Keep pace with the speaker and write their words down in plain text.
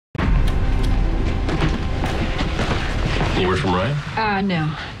Any word from Ryan?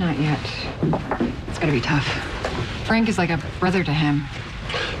 No, not yet. It's gonna be tough. Frank is like a brother to him.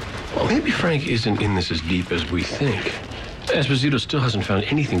 Well, maybe Frank isn't in this as deep as we think. Esposito still hasn't found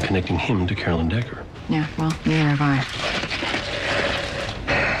anything connecting him to Carolyn Decker. Yeah, well, neither have I.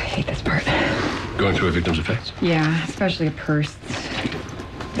 I hate this part. Going through a victim's effects? Yeah, especially a purse.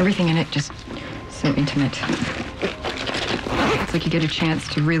 Everything in it just so intimate. It's like you get a chance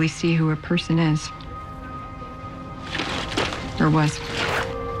to really see who a person is. Or was.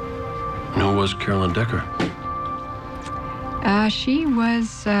 And who was Carolyn Decker? She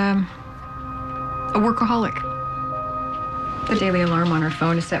was a workaholic. The daily alarm on her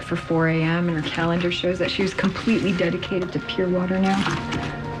phone is set for 4 a.m. and her calendar shows that she was completely dedicated to pure water now.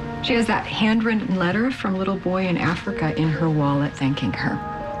 She has that handwritten letter from a little boy in Africa in her wallet thanking her.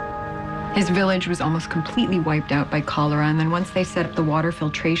 His village was almost completely wiped out by cholera, and then once they set up the water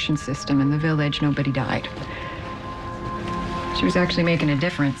filtration system in the village, nobody died. She was actually making a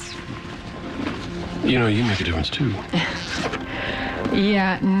difference. You know, you make a difference, too.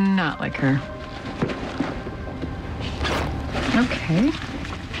 Yeah, not like her. Okay.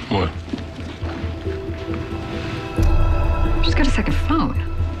 What? She's got a second phone.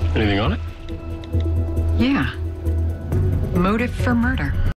 Anything on it? Yeah. Motive for murder.